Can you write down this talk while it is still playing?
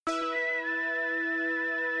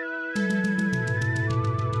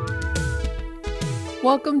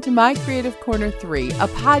Welcome to My Creative Corner 3, a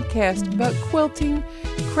podcast about quilting,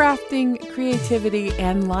 crafting, creativity,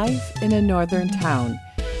 and life in a northern town.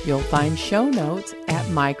 You'll find show notes at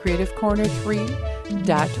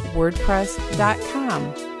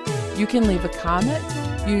mycreativecorner3.wordpress.com. You can leave a comment,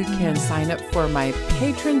 you can sign up for my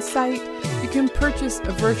patron site, you can purchase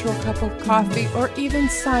a virtual cup of coffee, or even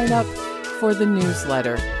sign up for the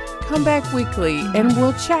newsletter. Come back weekly and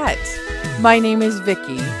we'll chat. My name is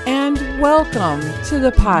Vicki, and welcome to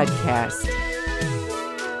the podcast.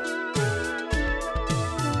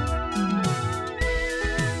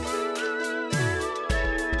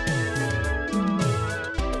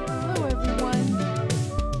 Hello,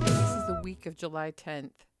 everyone. This is the week of July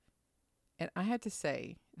 10th, and I had to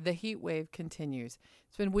say, the heat wave continues.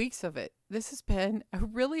 It's been weeks of it. This has been a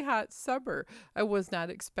really hot summer. I was not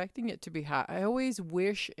expecting it to be hot. I always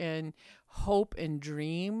wish and hope and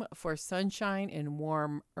dream for sunshine and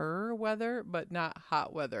warmer weather, but not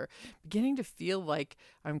hot weather. Beginning to feel like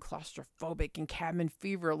I'm claustrophobic and cabin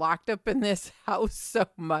fever locked up in this house so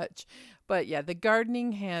much. But yeah, the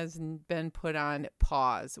gardening has been put on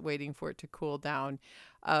pause, waiting for it to cool down,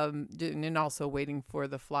 and also waiting for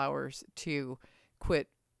the flowers to quit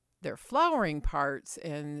their flowering parts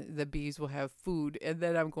and the bees will have food. And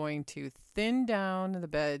then I'm going to thin down the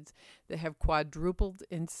beds that have quadrupled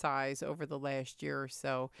in size over the last year or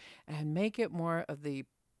so and make it more of the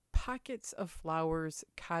pockets of flowers,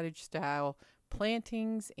 cottage style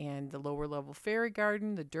plantings, and the lower level fairy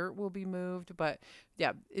garden. The dirt will be moved, but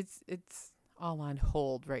yeah, it's all on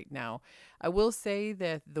hold right now. I will say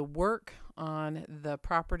that the work on the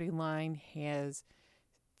property line has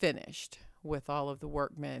finished with all of the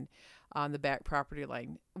workmen on the back property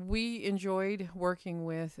line. We enjoyed working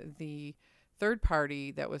with the third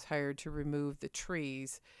party that was hired to remove the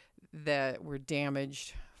trees that were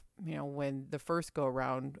damaged, when the first go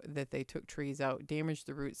around that they took trees out, damaged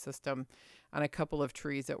the root system on a couple of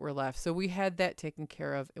trees that were left. So we had that taken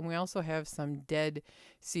care of. And we also have some dead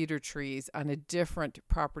cedar trees on a different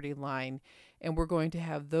property line. And we're going to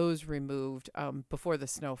have those removed before the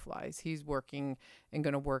snow flies. He's working and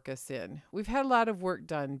going to work us in. We've had a lot of work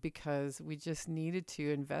done because we just needed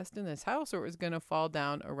to invest in this house or it was going to fall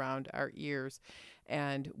down around our ears.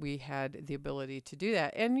 And we had the ability to do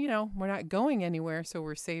that. And, we're not going anywhere, so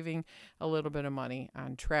we're saving a little bit of money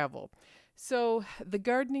on travel. So the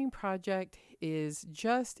gardening project is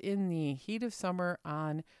just in the heat of summer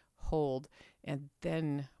on hold, and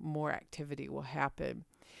then more activity will happen.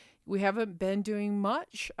 We haven't been doing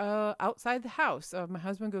much outside the house. My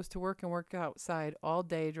husband goes to work and work outside all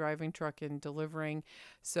day, driving truck and delivering.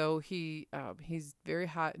 So he's very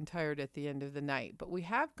hot and tired at the end of the night. But we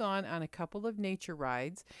have gone on a couple of nature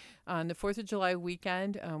rides. On the 4th of July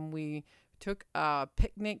weekend, we took a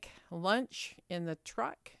picnic lunch in the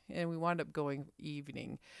truck, and we wound up going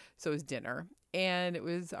evening. So it was dinner, and it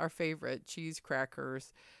was our favorite: cheese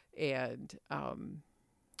crackers and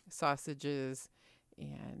sausages.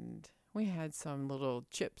 And we had some little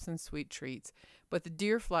chips and sweet treats. But the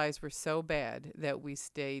deer flies were so bad that we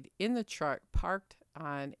stayed in the truck, parked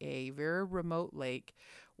on a very remote lake,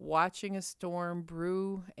 watching a storm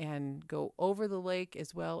brew and go over the lake,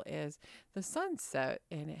 as well as the sunset,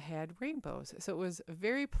 and it had rainbows. So it was a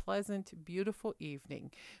very pleasant, beautiful evening.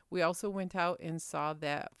 We also went out and saw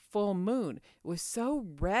that full moon. It was so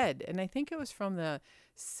red, and I think it was from the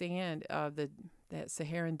sand of that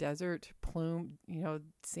Saharan desert plume,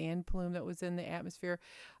 sand plume that was in the atmosphere.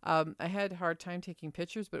 I had a hard time taking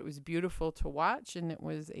pictures, but it was beautiful to watch, and it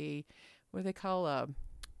was what do they call a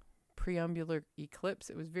preambular eclipse.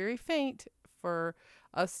 It was very faint for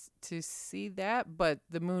us to see that, but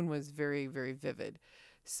the moon was very, very vivid.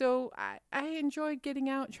 So I enjoyed getting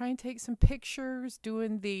out, trying to take some pictures.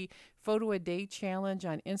 Doing the photo a day challenge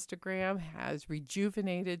on Instagram has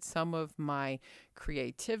rejuvenated some of my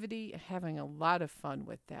creativity, having a lot of fun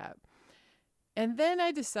with that. And then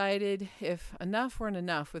I decided if enough weren't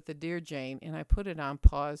enough with the Dear Jane, and I put it on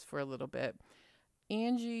pause for a little bit.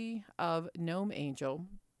 Angie of Gnome Angel,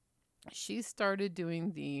 she started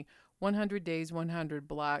doing the 100 days, 100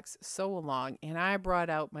 blocks sew along, and I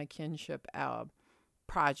brought out my kinship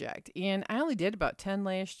project, and I only did about 10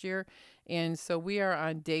 last year, and so we are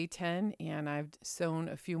on day 10, and I've sewn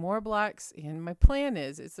a few more blocks, and my plan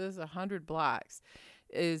is, it says 100 blocks,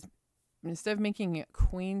 is instead of making it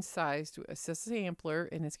queen size to a sampler,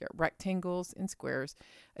 and it's got rectangles and squares,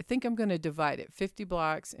 I think I'm going to divide it 50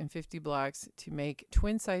 blocks and 50 blocks to make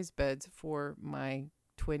twin size beds for my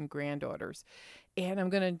twin granddaughters. And I'm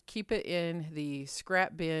going to keep it in the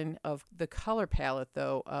scrap bin of the color palette,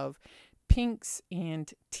 though, of pinks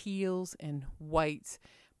and teals and whites,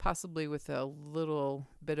 possibly with a little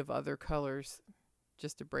bit of other colors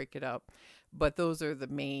just to break it up. But those are the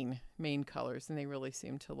main colors, and they really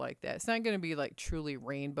seem to like that. It's not going to be like truly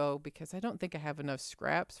rainbow because I don't think I have enough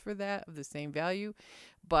scraps for that of the same value,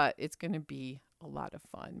 but it's going to be a lot of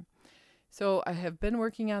fun. So I have been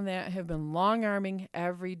working on that. I have been long arming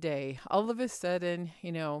every day. All of a sudden,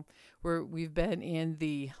 we've been in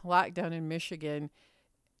the lockdown in Michigan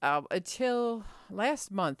until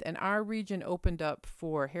last month, and our region opened up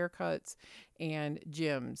for haircuts and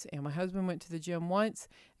gyms. And my husband went to the gym once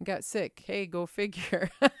and got sick. Hey, go figure.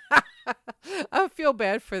 I feel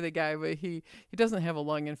bad for the guy, but he doesn't have a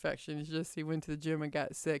lung infection. It's just he went to the gym and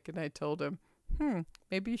got sick, and I told him,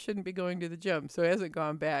 maybe you shouldn't be going to the gym. So he hasn't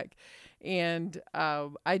gone back. And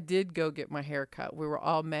I did go get my hair cut. We were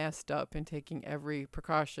all masked up and taking every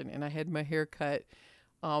precaution. And I had my hair cut,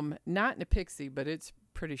 not in a pixie, but it's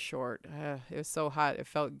pretty short. It was so hot. It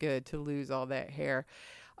felt good to lose all that hair.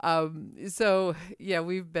 So yeah,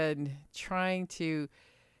 we've been trying to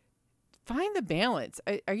find the balance.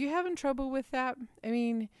 Are you having trouble with that? I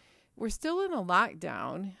mean, we're still in a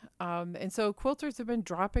lockdown. And so quilters have been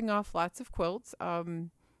dropping off lots of quilts.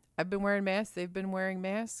 I've been wearing masks. They've been wearing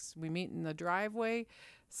masks. We meet in the driveway.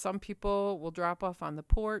 Some people will drop off on the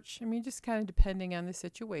porch. I mean, just kind of depending on the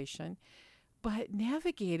situation. But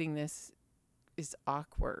navigating this is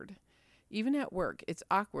awkward. Even at work, it's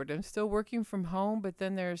awkward. I'm still working from home, but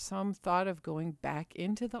then there's some thought of going back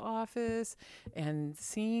into the office and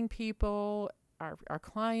seeing people, our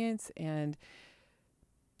clients, and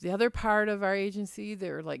the other part of our agency,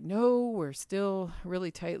 they're like, no, we're still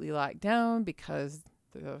really tightly locked down because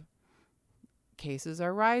the cases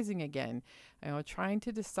are rising again. I'm trying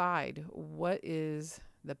to decide what is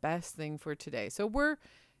the best thing for today. So we're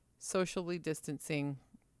socially distancing.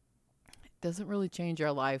 Doesn't really change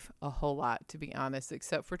our life a whole lot, to be honest,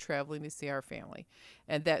 except for traveling to see our family.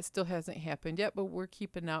 And that still hasn't happened yet, but we're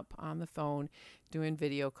keeping up on the phone, doing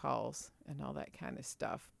video calls and all that kind of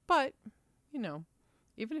stuff. But,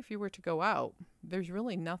 even if you were to go out, there's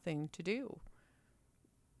really nothing to do.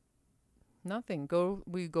 Nothing.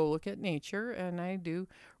 We go look at nature, and I do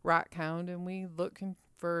rock hound, and we look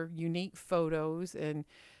for unique photos and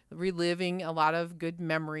reliving a lot of good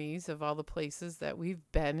memories of all the places that we've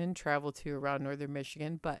been and traveled to around northern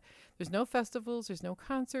Michigan. But there's no festivals, there's no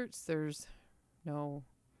concerts, there's no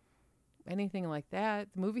anything like that.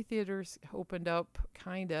 The movie theaters opened up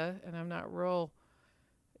kinda, and I'm not real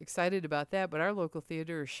excited about that, but our local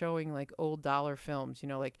theater is showing like old dollar films,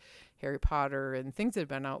 like Harry Potter and things that have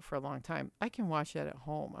been out for a long time. I can watch that at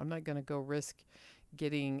home. I'm not going to go risk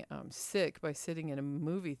getting sick by sitting in a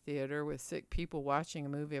movie theater with sick people watching a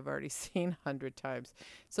movie I've already seen 100 times.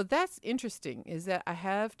 So that's interesting, is that I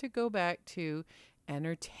have to go back to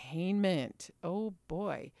entertainment. Oh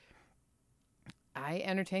boy. I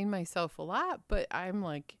entertain myself a lot, but I'm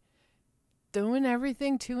like doing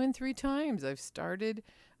everything 2 and 3 times. I've started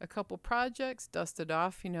a couple projects, dusted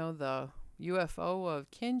off, the UFO of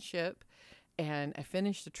kinship, and I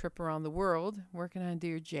finished a trip around the world working on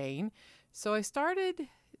Dear Jane. So I started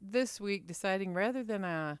this week deciding rather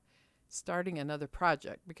than starting another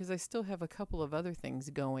project, because I still have a couple of other things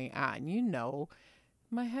going on.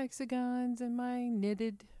 My hexagons and my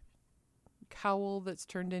knitted cowl that's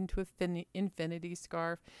turned into an infinity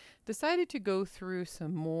scarf. Decided to go through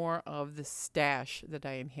some more of the stash that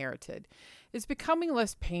I inherited. It's becoming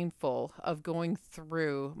less painful of going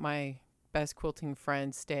through my best quilting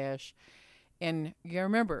friend's stash. And you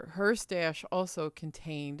remember, her stash also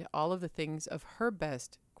contained all of the things of her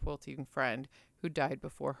best quilting friend who died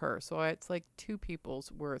before her. So it's like 2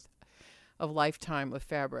 people's worth of lifetime of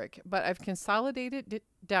fabric. But I've consolidated it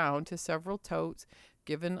down to several totes,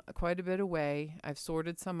 given quite a bit away. I've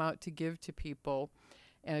sorted some out to give to people,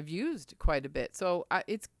 and I've used quite a bit. So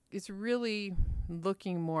it's really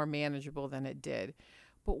looking more manageable than it did.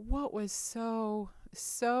 But what was so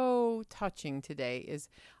touching today is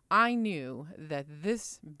I knew that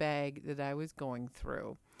this bag that I was going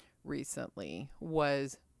through recently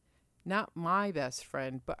was not my best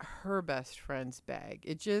friend, but her best friend's bag.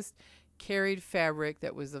 It just carried fabric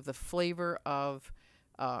that was of the flavor of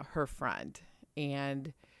her friend.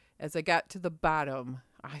 And as I got to the bottom,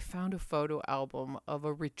 I found a photo album of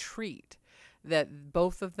a retreat that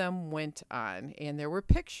both of them went on. And there were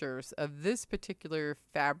pictures of this particular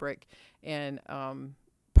fabric, and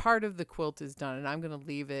part of the quilt is done, and I'm going to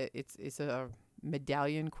leave it. It's a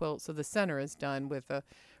medallion quilt. So the center is done with a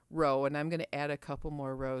row, and I'm going to add a couple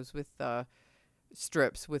more rows with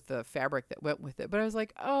strips with the fabric that went with it. But I was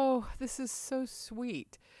like, oh, this is so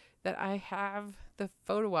sweet that I have the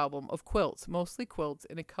photo album of quilts, mostly quilts,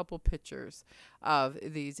 and a couple pictures of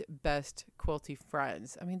these best quilty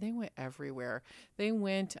friends. I mean, they went everywhere. They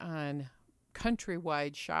went on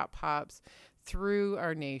countrywide shop hops through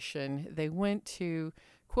our nation. They went to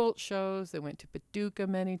quilt shows. They went to Paducah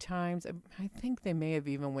many times. I think they may have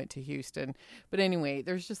even went to Houston. But anyway,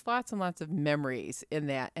 there's just lots and lots of memories in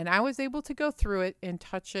that. And I was able to go through it and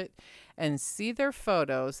touch it and see their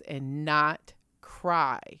photos and not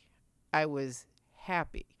cry. I was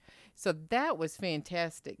happy. So that was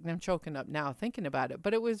fantastic. And I'm choking up now thinking about it.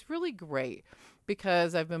 But it was really great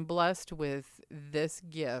because I've been blessed with this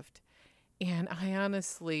gift. And I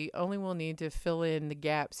honestly only will need to fill in the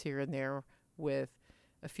gaps here and there with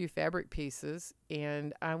a few fabric pieces,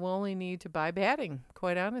 and I will only need to buy batting,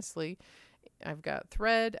 quite honestly. I've got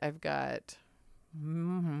thread, I've got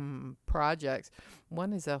projects.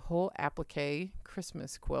 One is a whole applique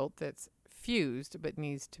Christmas quilt that's fused but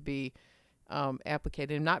needs to be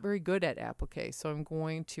appliqued. I'm not very good at applique, so I'm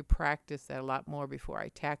going to practice that a lot more before I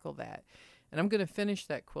tackle that. And I'm going to finish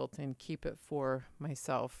that quilt and keep it for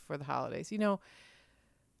myself for the holidays.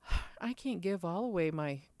 I can't give all away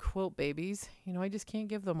my quilt babies. I just can't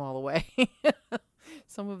give them all away.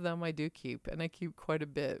 Some of them I do keep, and I keep quite a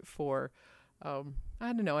bit for, I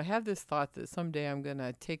don't know. I have this thought that someday I'm going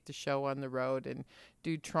to take the show on the road and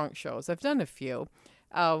do trunk shows. I've done a few.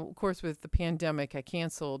 Of course, with the pandemic, I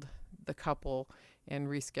canceled the couple and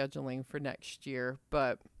rescheduling for next year.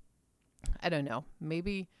 But I don't know.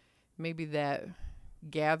 Maybe that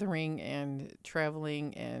gathering and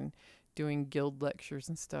traveling and doing guild lectures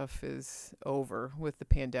and stuff is over with the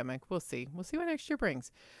pandemic. We'll see. We'll see what next year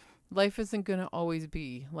brings. Life isn't going to always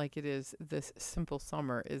be like it is this simple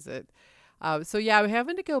summer, is it? So yeah, I'm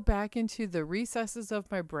having to go back into the recesses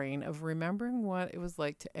of my brain of remembering what it was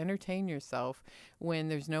like to entertain yourself when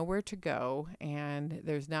there's nowhere to go and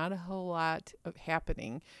there's not a whole lot of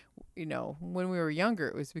happening. When we were younger,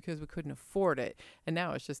 it was because we couldn't afford it. And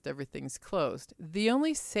now it's just everything's closed. The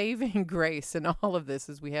only saving grace in all of this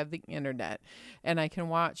is we have the internet and I can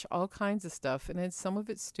watch all kinds of stuff. And some of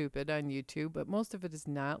it's stupid on YouTube, but most of it is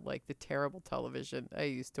not like the terrible television I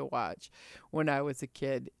used to watch when I was a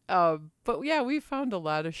kid. But yeah, we found a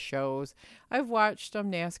lot of shows. I've watched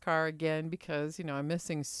NASCAR again because, I'm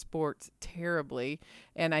missing sports terribly.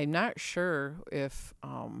 And I'm not sure if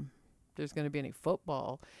there's going to be any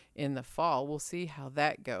football in the fall. We'll see how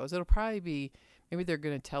that goes. It'll probably be, maybe they're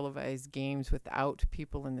going to televise games without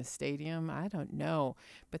people in the stadium. I don't know.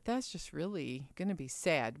 But that's just really going to be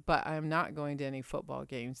sad. But I'm not going to any football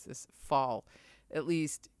games this fall. At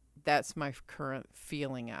least that's my current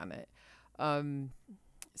feeling on it.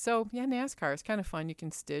 So, yeah, NASCAR is kind of fun. You can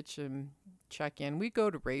stitch and check in. We go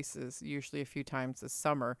to races usually a few times this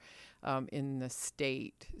summer in the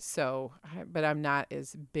state. But I'm not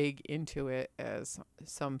as big into it as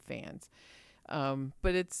some fans.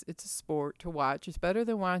 But it's a sport to watch. It's better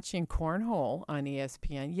than watching cornhole on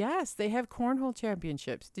ESPN. Yes, they have cornhole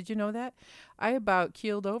championships. Did you know that? I about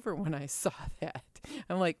keeled over when I saw that.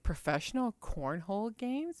 I'm like, professional cornhole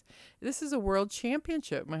games? This is a world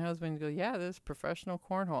championship. My husband goes, yeah, this is professional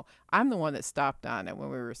cornhole. I'm the one that stopped on it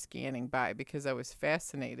when we were scanning by because I was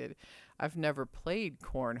fascinated. I've never played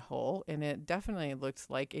cornhole, and it definitely looks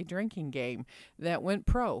like a drinking game that went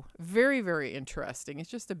pro. Very, very interesting.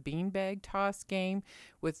 It's just a beanbag toss game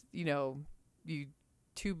with,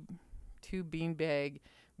 two beanbag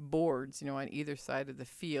boards, on either side of the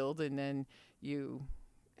field, and then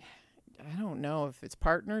I don't know if it's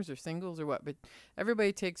partners or singles or what, but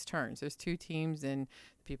everybody takes turns. There's two teams, and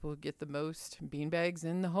people who get the most beanbags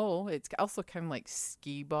in the hole. It's also kind of like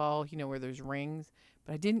skee ball, where there's rings.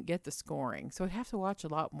 But I didn't get the scoring, so I'd have to watch a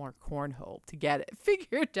lot more cornhole to get it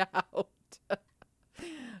figured out.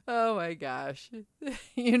 Oh my gosh.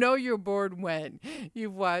 You're bored when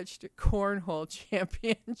you've watched cornhole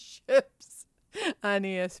championships on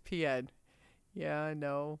ESPN. Yeah, I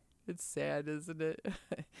know. It's sad, isn't it?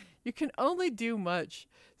 You can only do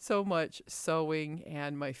so much sewing,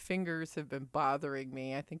 and my fingers have been bothering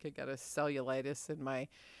me. I think I got a cellulitis in my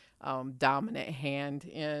dominant hand,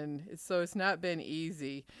 and so it's not been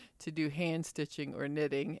easy to do hand stitching or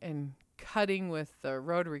knitting, and cutting with the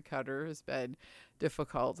rotary cutter has been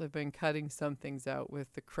difficult. I've been cutting some things out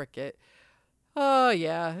with the Cricut. Oh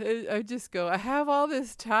yeah, I just go, I have all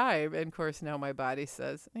this time, and of course now my body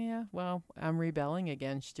says, yeah, well, I'm rebelling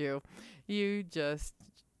against you. You just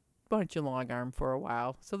bunch of long arm for a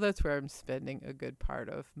while. So that's where I'm spending a good part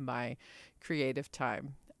of my creative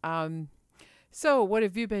time. So what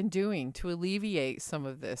have you been doing to alleviate some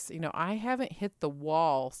of this? I haven't hit the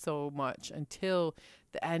wall so much until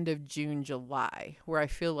the end of June, July, where I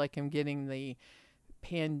feel like I'm getting the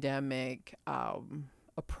pandemic,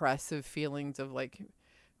 oppressive feelings of like,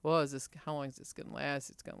 well, how long is this going to last?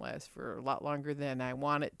 It's going to last for a lot longer than I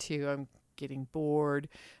want it to. I'm getting bored.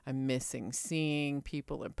 I'm missing seeing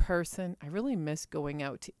people in person. I really miss going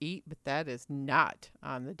out to eat, but that is not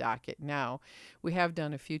on the docket now. We have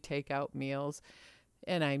done a few takeout meals,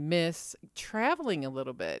 and I miss traveling a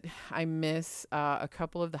little bit. I miss a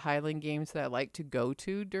couple of the Highland games that I like to go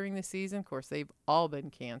to during the season. Of course, they've all been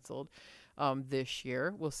canceled this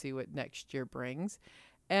year. We'll see what next year brings.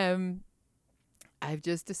 I've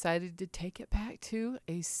just decided to take it back to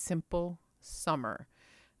a simple summer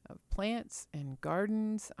of plants and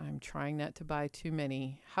gardens. I'm trying not to buy too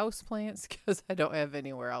many house plants because I don't have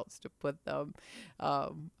anywhere else to put them.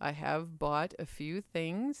 I have bought a few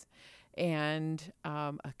things, and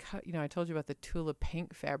I told you about the Tula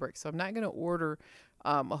pink fabric, so I'm not going to order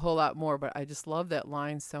a whole lot more, but I just love that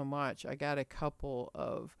line so much. I got a couple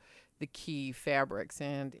of the key fabrics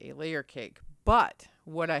and a layer cake. But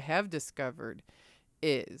what I have discovered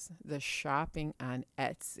is the shopping on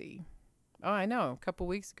Etsy. Oh, I know. A couple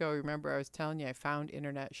weeks ago, remember I was telling you I found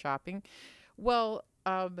internet shopping. Well,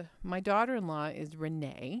 my daughter-in-law is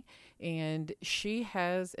Renee, and she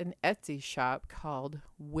has an Etsy shop called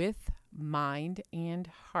With Mind and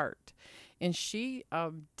Heart. And she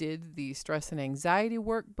did the stress and anxiety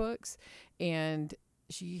workbooks, and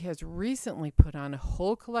she has recently put on a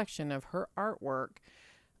whole collection of her artwork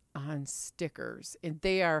on stickers, and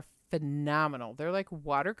they are phenomenal. They're like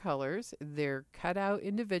watercolors. They're cut out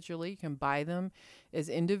individually. You can buy them as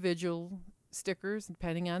individual stickers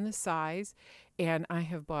depending on the size. And I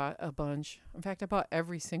have bought a bunch. In fact, I bought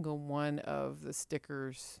every single one of the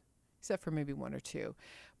stickers except for maybe one or two.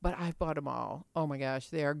 But I've bought them all. Oh my gosh,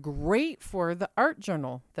 they are great for the art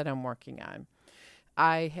journal that I'm working on.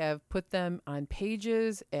 I have put them on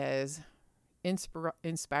pages as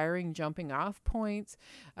inspiring jumping off points.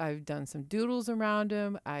 I've done some doodles around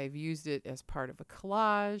them. I've used it as part of a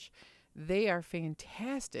collage. They are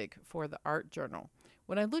fantastic for the art journal.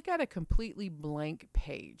 When I look at a completely blank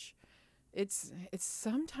page, it's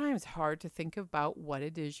sometimes hard to think about what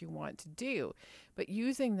it is you want to do. But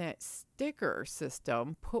using that sticker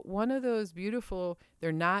system, put one of those beautiful,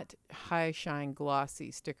 they're not high shine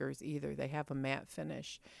glossy stickers either. They have a matte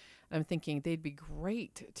finish. I'm thinking they'd be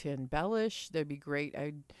great to embellish. They'd be great.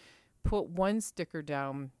 I'd put one sticker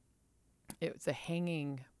down. It was a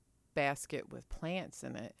hanging basket with plants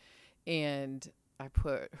in it. And I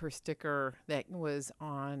put her sticker that was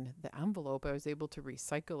on the envelope. I was able to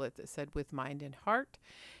recycle it that said With Mind and Heart.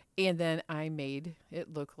 And then I made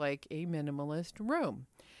it look like a minimalist room.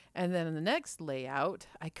 And then in the next layout,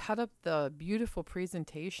 I cut up the beautiful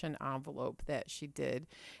presentation envelope that she did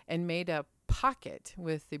and made a pocket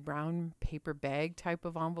with the brown paper bag type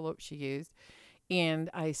of envelope she used. And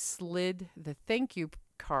I slid the thank you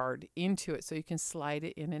card into it so you can slide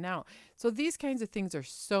it in and out. So these kinds of things are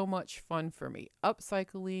so much fun for me.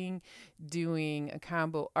 Upcycling, doing a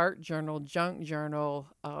combo art journal, junk journal,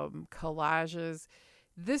 collages.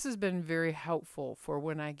 This has been very helpful for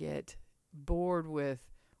when I get bored with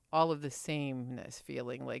all of the sameness,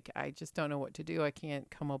 feeling like I just don't know what to do. I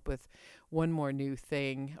can't come up with one more new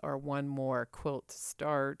thing or one more quilt to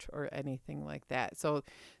start or anything like that. So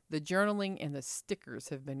the journaling and the stickers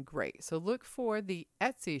have been great. So look for the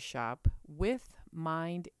Etsy shop With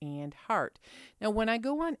Mind and Heart. Now, when I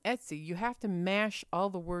go on Etsy, you have to mash all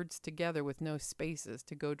the words together with no spaces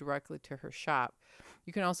to go directly to her shop.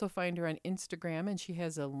 You can also find her on Instagram, and she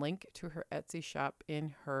has a link to her Etsy shop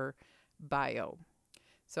in her bio.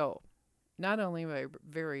 So not only am I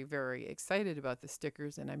very, very excited about the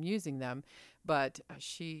stickers and I'm using them, but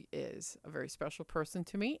she is a very special person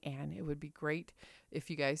to me, and it would be great if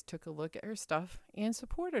you guys took a look at her stuff and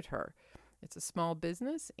supported her. It's a small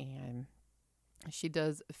business, and she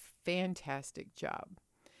does a fantastic job.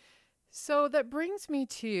 So that brings me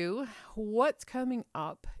to what's coming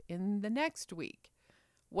up in the next week.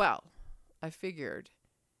 Well, I figured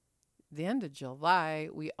the end of July,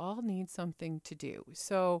 we all need something to do.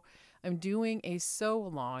 So I'm doing a sew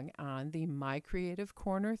along on the My Creative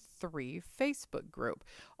Corner 3 Facebook group.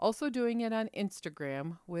 Also doing it on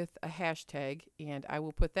Instagram with a hashtag, and I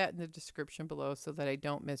will put that in the description below so that I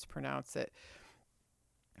don't mispronounce it.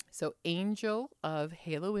 So Angel of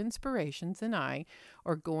Halo Inspirations and I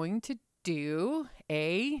are going to do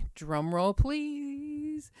a, drum roll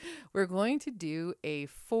please, we're going to do a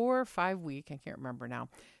 4 or 5 week, I can't remember now,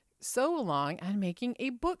 sew along on making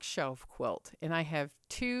a bookshelf quilt. And I have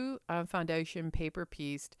 2 foundation paper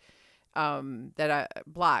pieced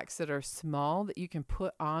blocks that are small that you can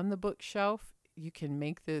put on the bookshelf. You can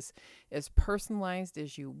make this as personalized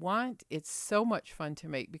as you want. It's so much fun to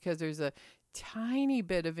make because there's a tiny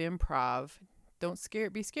bit of improv don't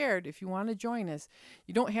be scared if you want to join us.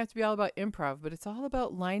 You don't have to be all about improv, but it's all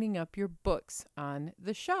about lining up your books on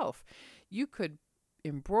the shelf. You could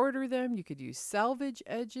embroider them. You could use salvage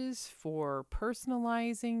edges for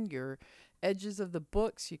personalizing your edges of the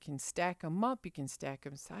books. You can stack them up. You can stack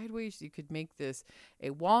them sideways. You could make this a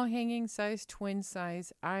wall hanging size, twin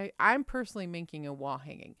size. I'm personally making a wall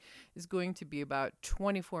hanging. It's going to be about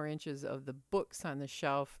 24 inches of the books on the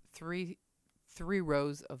shelf, three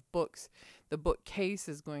rows of books. The bookcase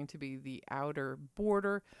is going to be the outer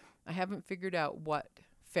border. I haven't figured out what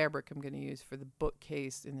fabric I'm going to use for the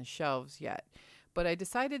bookcase and the shelves yet. But I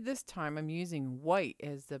decided this time I'm using white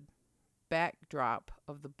as the backdrop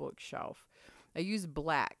of the bookshelf. I used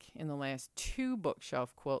black in the last 2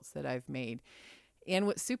 bookshelf quilts that I've made. And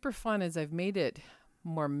what's super fun is I've made it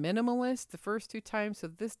more minimalist the first 2 times. So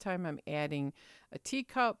this time I'm adding a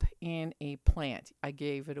teacup and a plant. I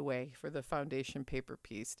gave it away for the foundation paper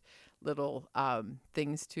piece. Little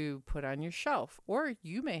things to put on your shelf. Or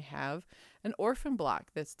you may have an orphan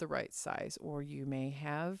block that's the right size. Or you may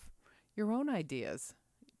have your own ideas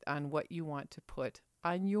on what you want to put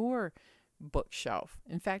on your bookshelf.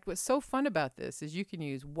 In fact, what's so fun about this is you can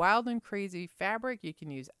use wild and crazy fabric. You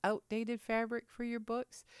can use outdated fabric for your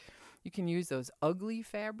books. You can use those ugly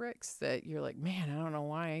fabrics that you're like, man, I don't know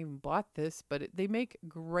why I even bought this, but they make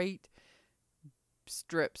great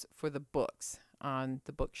strips for the books on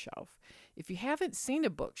the bookshelf. If you haven't seen a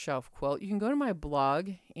bookshelf quilt, you can go to my blog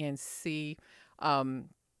and see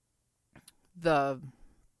the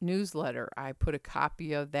newsletter. I put a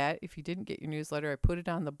copy of that. If you didn't get your newsletter, I put it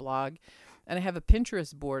on the blog. And I have a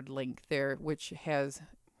Pinterest board link there, which has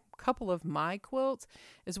a couple of my quilts,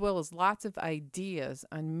 as well as lots of ideas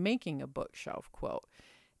on making a bookshelf quilt.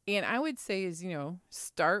 And I would say is,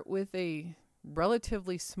 start with a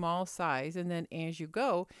relatively small size, and then as you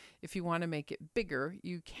go, if you want to make it bigger,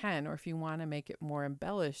 you can, or if you want to make it more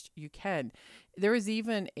embellished, you can. There is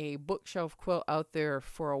even a bookshelf quilt out there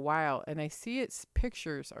for a while, and I see its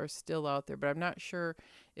pictures are still out there, but I'm not sure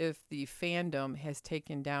if the fandom has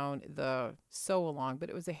taken down the sew along, but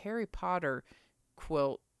it was a Harry Potter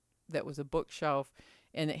quilt that was a bookshelf,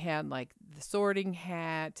 and it had like the sorting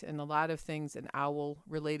hat and a lot of things, an owl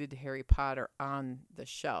related to Harry Potter on the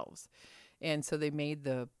shelves. And so they made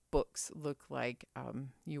the books look like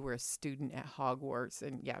you were a student at Hogwarts.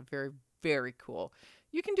 And yeah, very, very cool.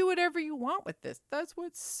 You can do whatever you want with this. That's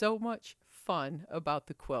what's so much fun about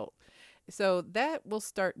the quilt. So that will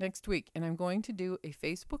start next week. And I'm going to do a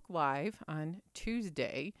Facebook Live on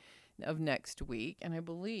Tuesday of next week. And I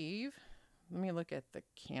believe, let me look at the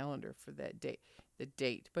calendar for that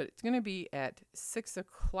date, but it's going to be at 6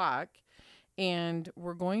 o'clock. And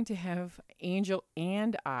we're going to have Angel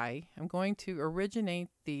and I'm going to originate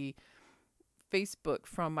the Facebook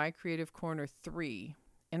from My Creative Corner 3.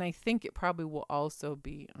 And I think it probably will also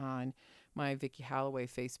be on my Vicki Holloway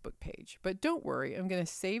Facebook page. But don't worry, I'm going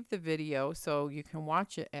to save the video so you can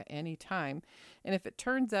watch it at any time. And if it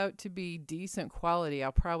turns out to be decent quality,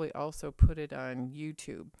 I'll probably also put it on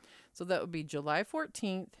YouTube. So that would be July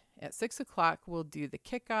 14th. At 6 o'clock, we'll do the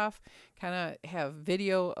kickoff, kind of have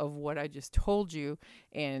video of what I just told you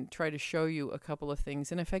and try to show you a couple of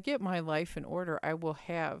things. And if I get my life in order, I will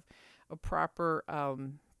have a proper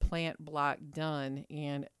plant block done,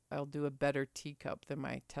 and I'll do a better teacup than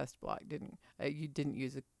my test block. You didn't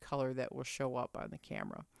use a color that will show up on the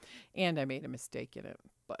camera. And I made a mistake in it,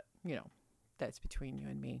 but, that's between you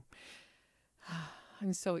and me.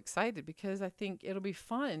 I'm so excited because I think it'll be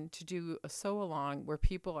fun to do a sew along where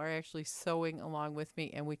people are actually sewing along with me,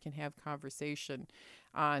 and we can have conversation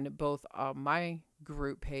on both my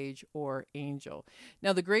group page or Angel.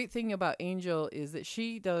 Now, the great thing about Angel is that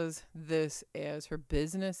she does this as her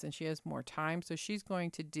business and she has more time. So she's going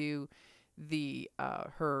to do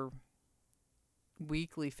her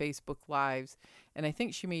weekly Facebook Lives, and I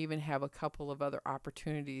think she may even have a couple of other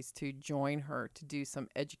opportunities to join her to do some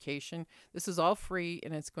education. This is all free,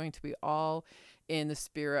 and it's going to be all in the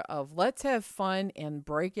spirit of let's have fun and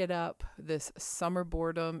break it up, this summer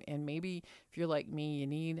boredom. And maybe if you're like me, you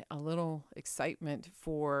need a little excitement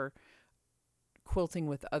for quilting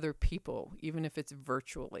with other people, even if it's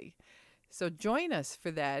virtually. So join us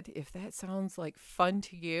for that if that sounds like fun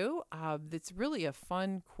to you. It's really a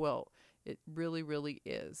fun quilt. It really, really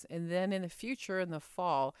is. And then in the future, in the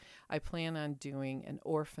fall, I plan on doing an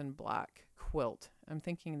orphan block quilt. I'm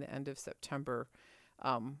thinking the end of September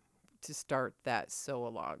to start that sew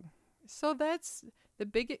along. So that's the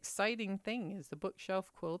big exciting thing is the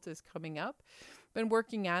bookshelf quilt is coming up. Been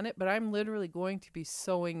working on it, but I'm literally going to be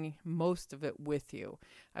sewing most of it with you.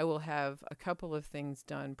 I will have a couple of things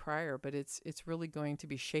done prior, but it's really going to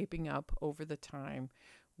be shaping up over the time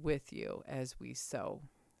with you as we sew.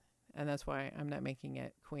 And that's why I'm not making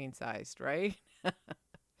it queen sized, right?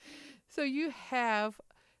 So you have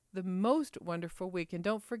the most wonderful week. And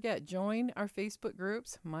don't forget, join our Facebook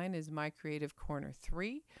groups. Mine is My Creative Corner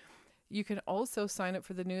 3. You can also sign up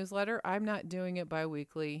for the newsletter. I'm not doing it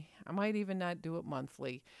bi-weekly. I might even not do it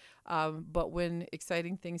monthly. But when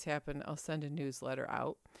exciting things happen, I'll send a newsletter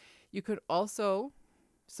out. You could also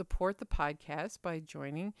support the podcast by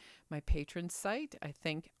joining my patron site. I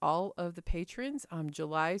thank all of the patrons.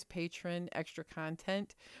 July's patron extra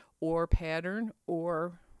content or pattern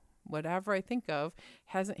or whatever I think of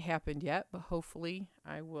hasn't happened yet, but hopefully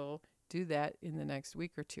I will do that in the next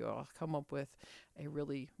week or two. I'll come up with a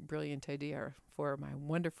really brilliant idea for my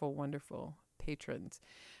wonderful, wonderful patrons.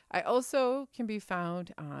 I also can be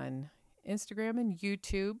found on Instagram and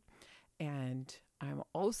YouTube, and I'm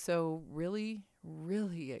also really,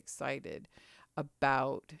 really excited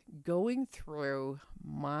about going through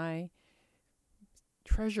my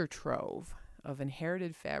treasure trove of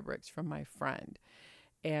inherited fabrics from my friend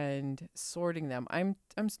and sorting them. I'm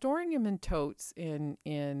storing them in totes in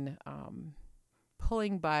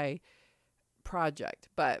pulling by project,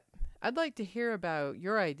 but I'd like to hear about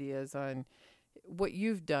your ideas on what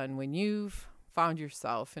you've done when you've found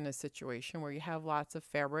yourself in a situation where you have lots of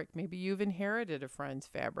fabric. Maybe you've inherited a friend's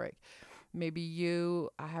fabric. Maybe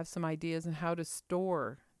you have some ideas on how to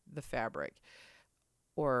store the fabric,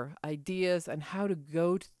 or ideas on how to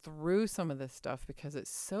go through some of this stuff because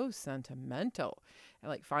it's so sentimental. And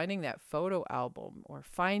like finding that photo album or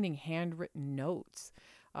finding handwritten notes.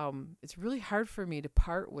 It's really hard for me to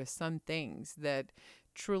part with some things that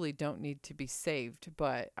truly don't need to be saved,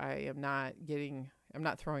 but I'm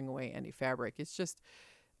not throwing away any fabric. It's just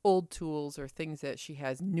old tools or things that she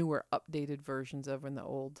has newer, updated versions of when the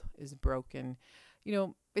old is broken.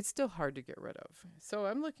 It's still hard to get rid of. So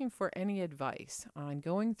I'm looking for any advice on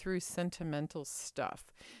going through sentimental stuff,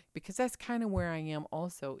 because that's kind of where I am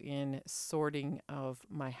also in sorting of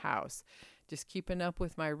my house. Just keeping up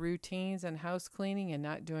with my routines and house cleaning and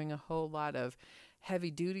not doing a whole lot of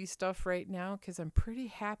heavy duty stuff right now, because I'm pretty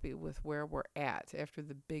happy with where we're at after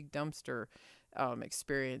the big dumpster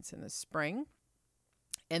experience in the spring.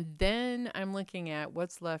 And then I'm looking at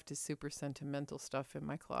what's left is super sentimental stuff in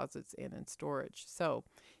my closets and in storage. So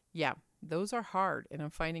yeah, those are hard. And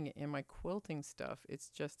I'm finding it in my quilting stuff. It's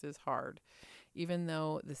just as hard, even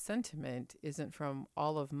though the sentiment isn't from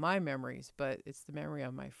all of my memories, but it's the memory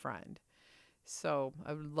of my friend. So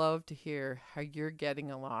I would love to hear how you're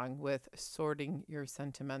getting along with sorting your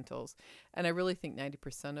sentimentals. And I really think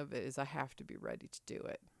 90% of it is I have to be ready to do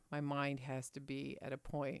it. My mind has to be at a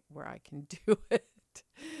point where I can do it.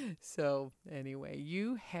 So anyway,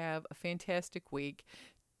 you have a fantastic week.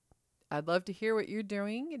 I'd love to hear what you're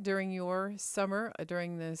doing during your summer,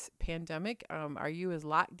 during this pandemic. Are you as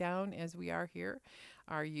locked down as we are here?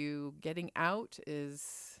 Are you getting out?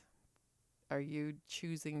 Are you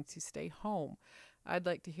choosing to stay home? I'd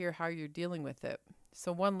like to hear how you're dealing with it.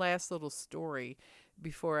 So one last little story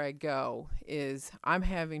before I go is I'm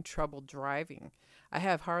having trouble driving. I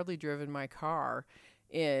have hardly driven my car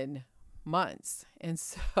in months. And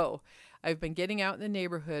so I've been getting out in the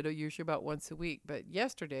neighborhood usually about once a week. But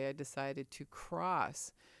yesterday I decided to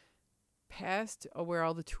cross past where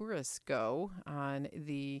all the tourists go on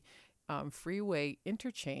the freeway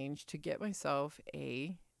interchange to get myself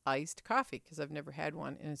a iced coffee because I've never had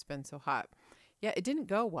one and it's been so hot. Yeah, it didn't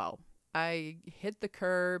go well. I hit the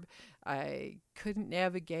curb. I couldn't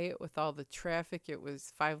navigate with all the traffic. It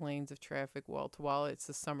was 5 lanes of traffic wall to wall. It's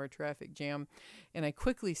a summer traffic jam. And I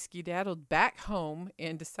quickly skedaddled back home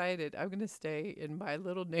and decided I'm going to stay in my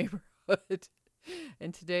little neighborhood.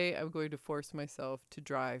 And today I'm going to force myself to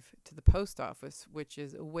drive to the post office, which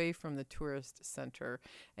is away from the tourist center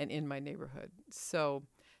and in my neighborhood. So,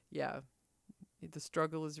 yeah, the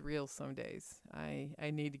struggle is real some days.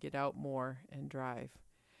 I need to get out more and drive.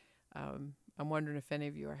 I'm wondering if any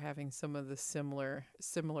of you are having some of the similar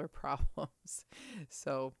problems.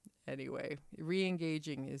 So anyway,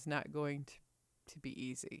 re-engaging is not going to be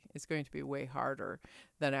easy. It's going to be way harder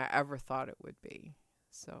than I ever thought it would be.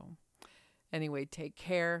 So anyway, take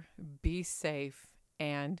care, be safe,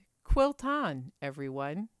 and quilt on,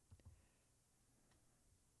 everyone.